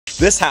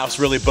This house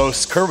really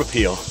boasts curb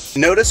appeal.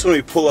 Notice when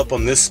we pull up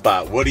on this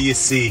spot, what do you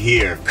see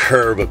here?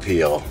 Curb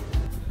appeal.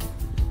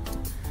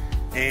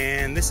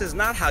 And this is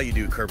not how you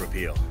do curb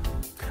appeal.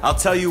 I'll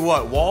tell you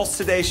what, walls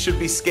today should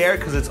be scared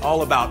because it's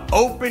all about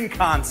open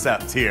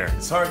concept here.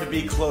 It's hard to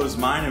be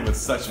closed-minded with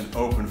such an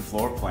open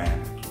floor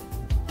plan.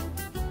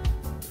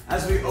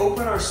 As we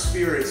open our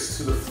spirits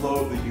to the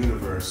flow of the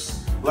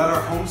universe, let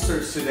our home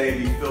search today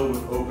be filled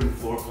with open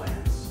floor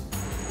plans.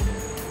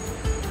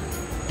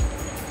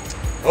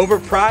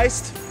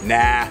 Overpriced?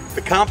 Nah,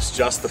 the comps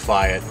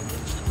justify it.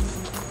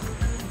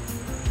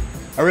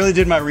 I really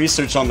did my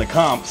research on the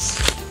comps.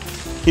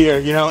 Here,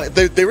 you know,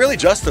 they really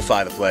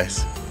justify the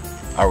place.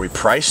 Are we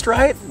priced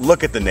right?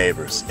 Look at the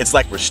neighbors. It's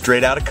like we're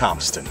straight out of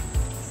Compton.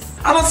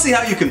 I don't see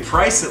how you can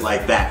price it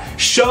like that.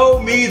 Show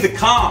me the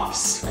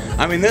comps.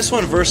 I mean, this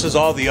one versus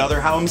all the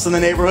other homes in the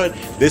neighborhood,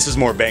 this is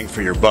more bang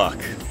for your buck.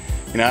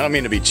 You know, I don't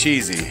mean to be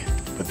cheesy,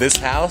 but this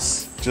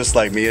house, just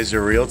like me as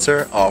your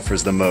realtor,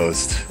 offers the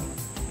most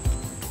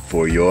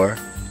for your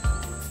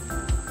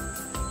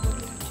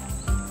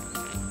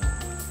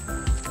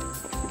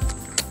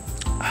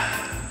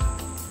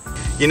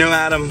You know,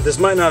 Adam, this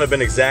might not have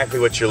been exactly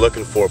what you're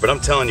looking for, but I'm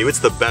telling you, it's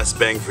the best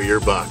bang for your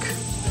buck.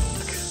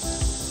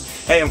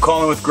 Hey, I'm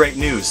calling with great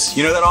news.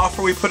 You know that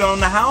offer we put on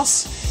the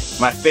house?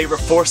 My favorite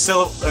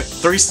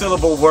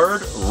three-syllable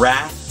word,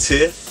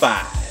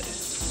 ratified.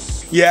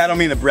 Yeah, I don't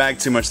mean to brag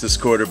too much this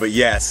quarter, but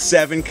yeah,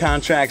 7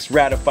 contracts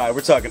ratified.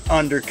 We're talking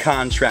under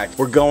contract.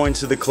 We're going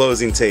to the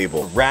closing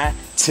table.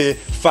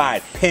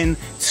 Ratified, pen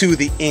to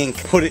the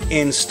ink, put it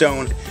in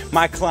stone.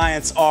 My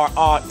clients are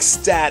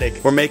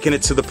ecstatic. We're making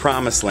it to the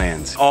promised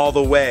land. All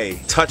the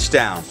way,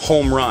 touchdown,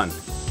 home run,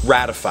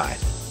 ratified.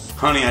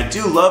 Honey, I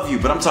do love you,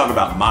 but I'm talking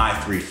about my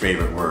 3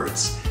 favorite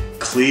words.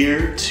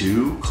 Clear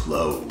to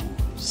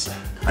close.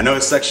 I know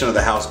a section of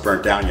the house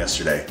burnt down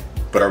yesterday,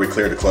 but are we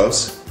clear to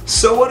close?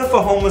 So what if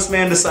a homeless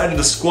man decided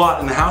to squat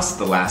in the house at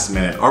the last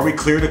minute? Are we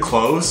clear to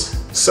close?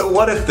 So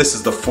what if this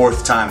is the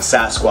 4th time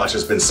Sasquatch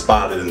has been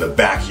spotted in the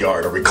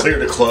backyard? Are we clear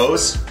to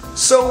close?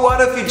 So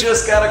what if he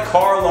just got a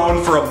car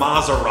loan for a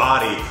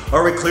Maserati?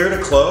 Are we clear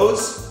to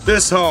close?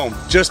 This home,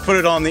 just put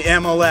it on the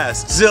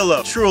MLS,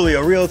 Zillow,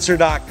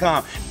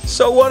 Realtor.com.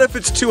 So what if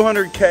it's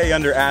 $200K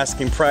under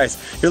asking price?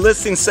 Your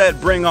listing said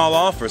bring all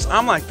offers.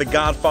 I'm like the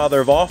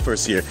godfather of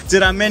offers here.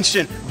 Did I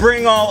mention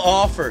bring all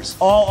offers?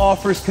 All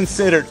offers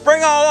considered.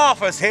 Bring all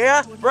offers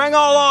here. Bring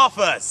all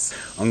offers.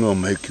 I'm gonna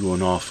make you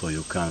an offer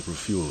you can't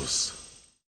refuse.